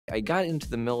I got into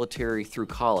the military through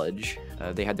college.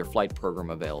 They had their flight program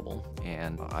available,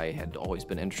 and I had always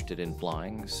been interested in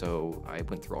flying, so I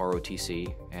went through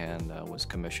ROTC and was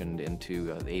commissioned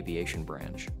into the aviation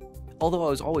branch. Although I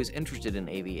was always interested in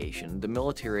aviation, the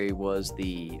military was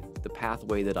the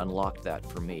pathway that unlocked that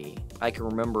for me. I can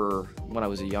remember when I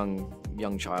was a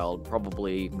young child,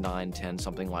 probably 9, 10,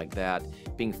 something like that,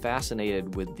 being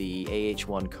fascinated with the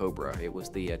AH-1 Cobra. It was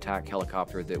the attack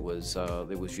helicopter that was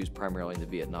used primarily in the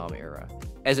Vietnam era.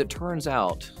 As it turns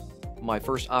out, my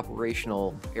first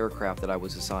operational aircraft that I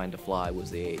was assigned to fly was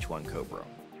the AH-1 Cobra.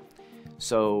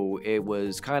 So it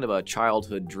was kind of a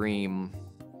childhood dream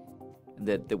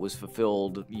that was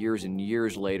fulfilled years and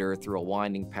years later through a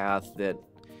winding path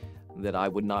that I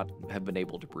would not have been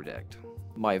able to predict.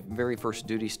 My very first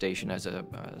duty station as a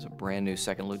brand new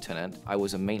second lieutenant, I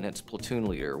was a maintenance platoon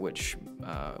leader, which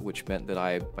meant that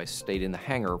I stayed in the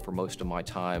hangar for most of my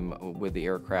time with the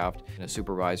aircraft in a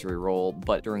supervisory role.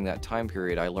 But during that time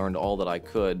period, I learned all that I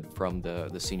could from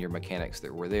the senior mechanics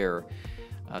that were there.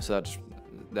 So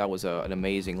that was an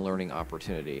amazing learning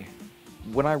opportunity.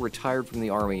 When I retired from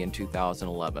the Army in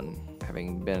 2011,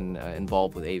 having been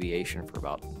involved with aviation for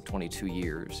about 22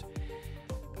 years,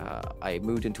 I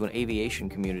moved into an aviation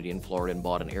community in Florida and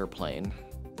bought an airplane.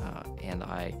 And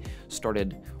I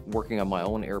started working on my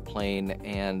own airplane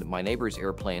and my neighbor's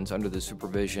airplanes under the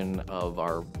supervision of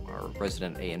our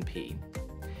resident A&P.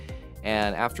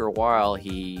 And after a while,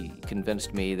 he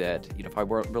convinced me that if I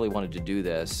really wanted to do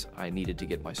this, I needed to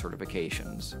get my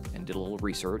certifications, and did a little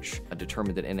research. I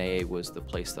determined that NAA was the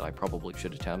place that I probably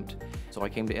should attempt. So I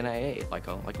came to NAA, like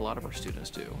a lot of our students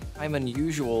do. I'm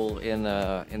unusual in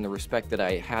the respect that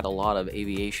I had a lot of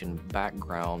aviation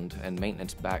background and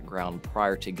maintenance background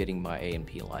prior to getting my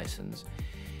A&P license.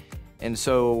 And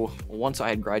so once I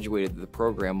had graduated the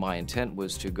program, my intent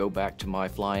was to go back to my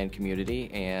flying community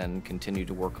and continue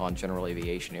to work on general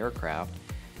aviation aircraft.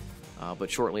 But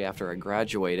shortly after I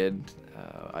graduated,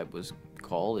 I was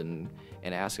called and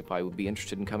asked if I would be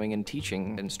interested in coming and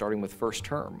teaching and starting with first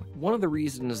term. One of the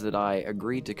reasons that I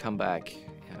agreed to come back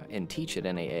and teach at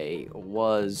NAA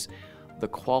was the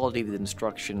quality of the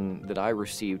instruction that I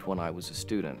received when I was a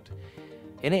student.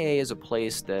 NAA is a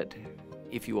place that,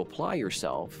 if you apply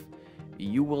yourself,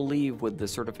 you will leave with the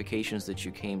certifications that you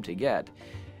came to get,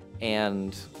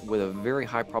 and with a very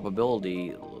high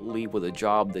probability leave with a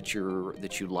job that you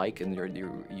like and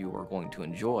you are going to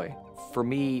enjoy. For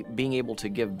me, being able to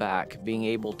give back, being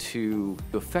able to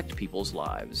affect people's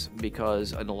lives,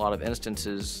 because in a lot of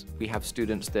instances we have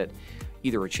students that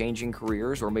either are changing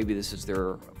careers or maybe this is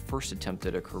their first attempt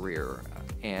at a career,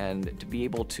 and to be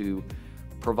able to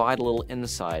provide a little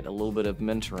insight, a little bit of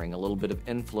mentoring, a little bit of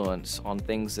influence on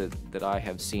things that I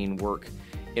have seen work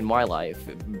in my life,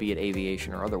 be it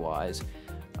aviation or otherwise,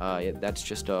 that's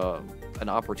just an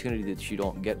opportunity that you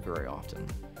don't get very often.